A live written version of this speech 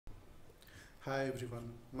Hi everyone,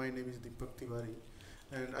 my name is Deepak Tiwari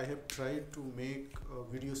and I have tried to make a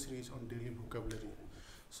video series on daily vocabulary.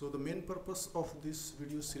 So the main purpose of this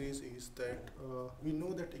video series is that we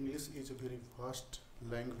know that English is a very vast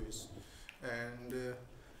language and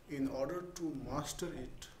in order to master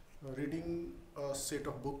it, reading a set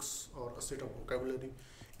of books or a set of vocabulary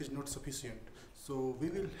is not sufficient. So we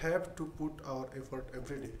will have to put our effort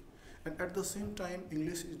every day, and at the same time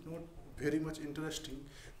English is not very much interesting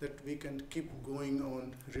that we can keep going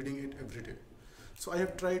on reading it every day. So I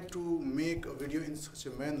have tried to make a video in such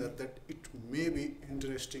a manner that it may be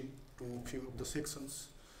interesting to few of the sections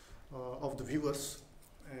of the viewers,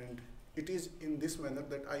 and it is in this manner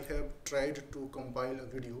that I have tried to compile a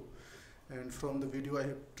video, and from the video I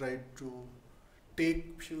have tried to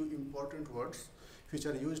take few important words which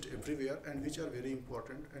are used everywhere and which are very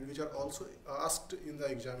important and which are also asked in the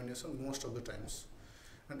examination most of the times,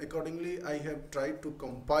 and accordingly I have tried to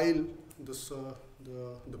compile this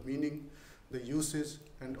the meaning, the usage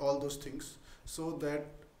and all those things, so that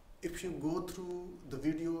if you go through the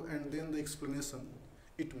video and then the explanation,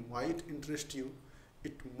 it might interest you,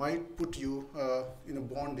 it might put you in a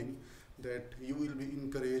bonding that you will be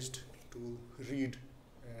encouraged to read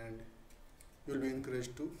and you will be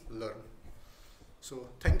encouraged to learn. So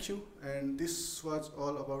thank you, and this was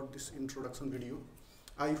all about this introduction video.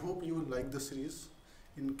 I hope you will like the series.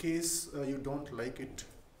 In case you don't like it,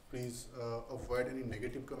 please avoid any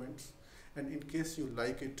negative comments, and in case you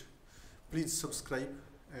like it, please subscribe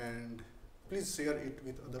and please share it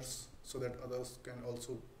with others so that others can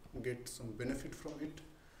also get some benefit from it.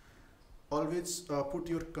 Always put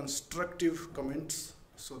your constructive comments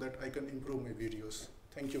so that I can improve my videos.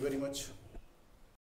 Thank you very much.